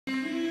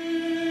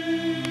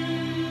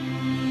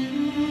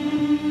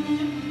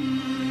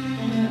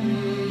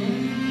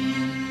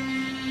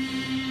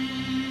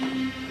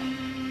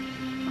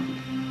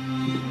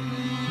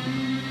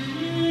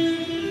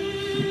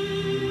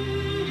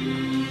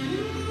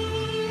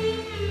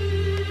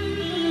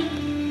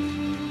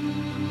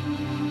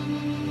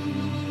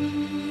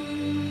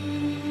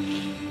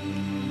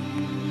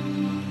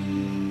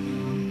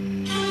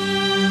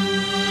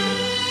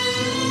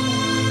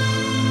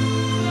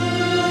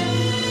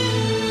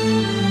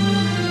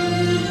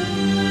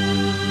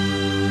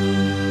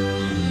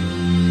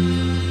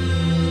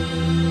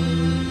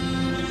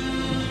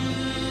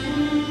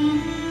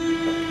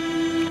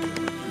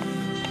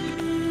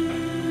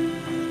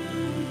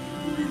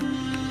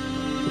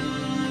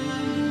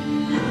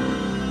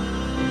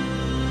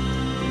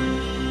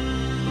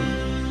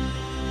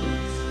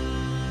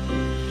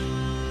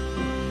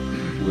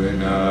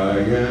when I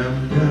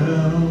am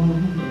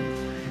down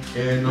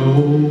and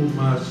oh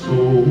my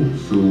soul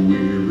so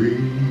weary.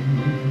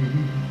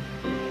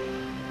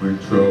 When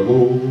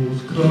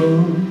troubles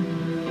come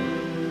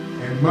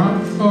and my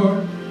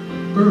heart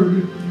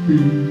burdens me,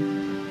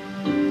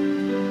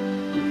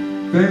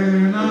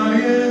 then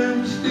I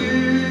am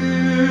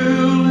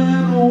still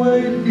and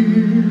wait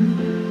here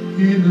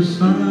in the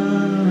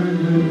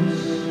silence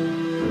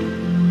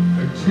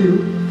until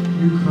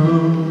you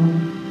come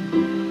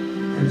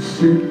and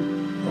sit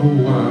a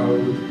while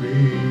with me.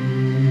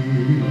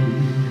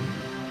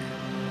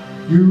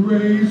 You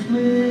raise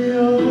me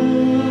up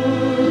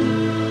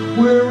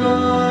where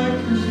I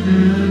can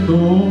stand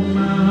on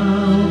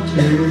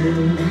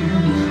mountains.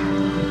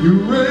 You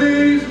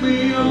raise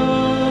me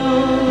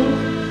up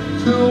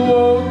to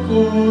walk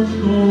on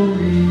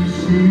stormy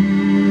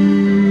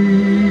seas.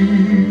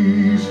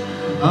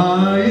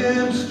 I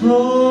am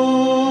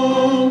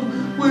strong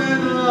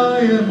when I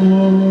am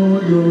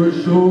on your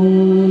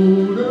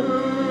shoulders.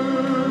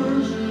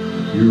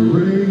 You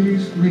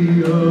raise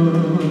me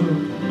up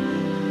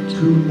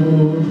to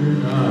more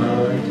than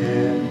I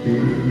can be.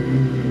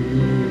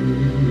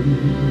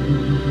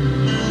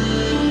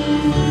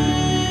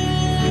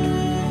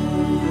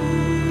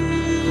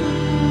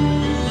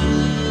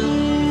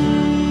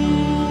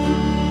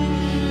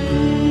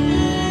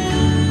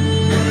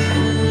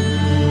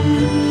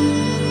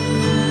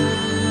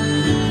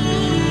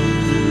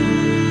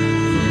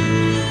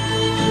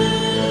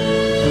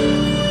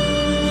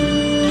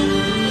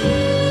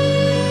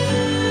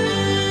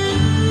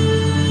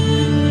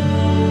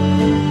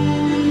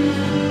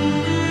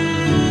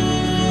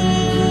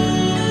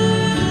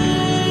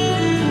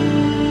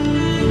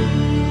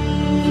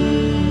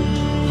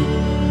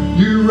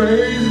 You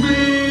raise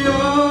me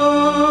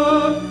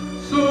up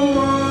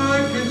so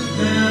I can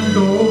stand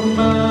on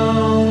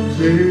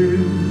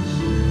mountains.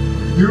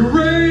 You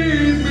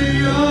raise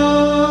me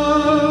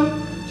up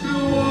to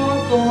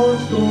walk on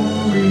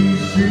stormy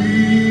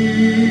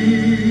seas.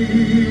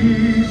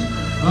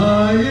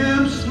 I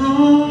am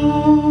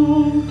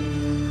strong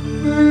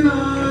when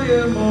I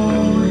am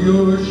on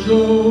your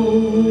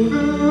shoulders.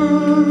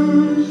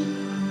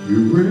 You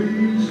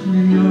raise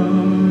me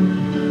up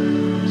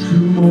to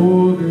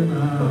more than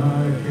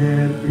I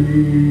can be.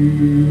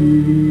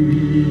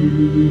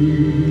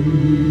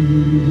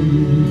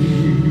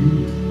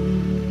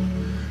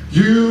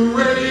 You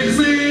raise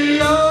me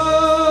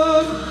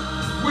up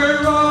where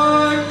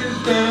I can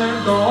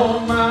stand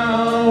on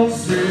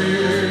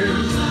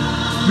mountains.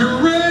 You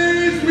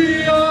raise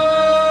me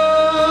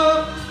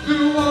up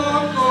to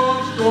walk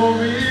on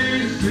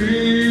stormy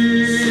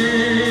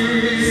seas.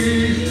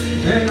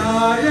 And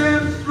I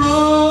am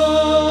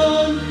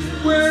strong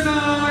when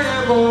I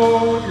am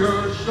on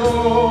your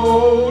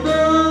shoulders.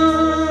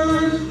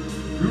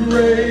 You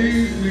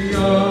raise me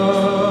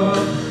up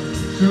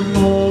to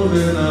more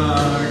than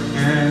I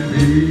can be.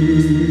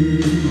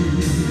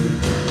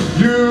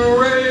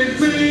 You raise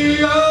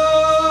me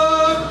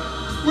up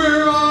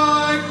where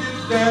I can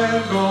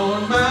stand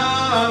on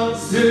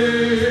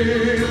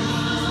mountains.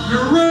 You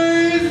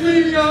raise me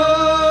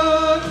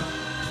up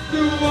to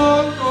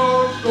walk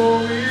on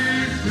stormy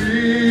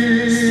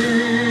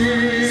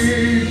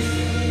seas.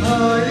 I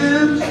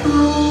am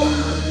strong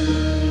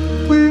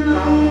when I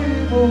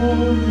am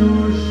on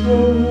your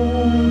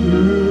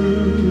shoulders.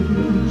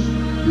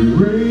 You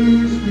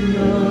raise me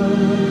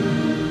up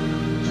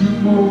to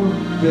more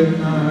than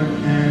I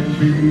can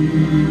be.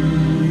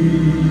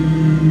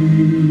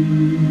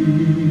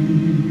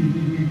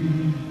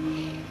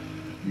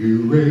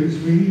 You raise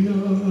me up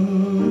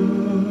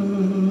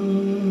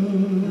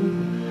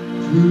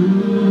to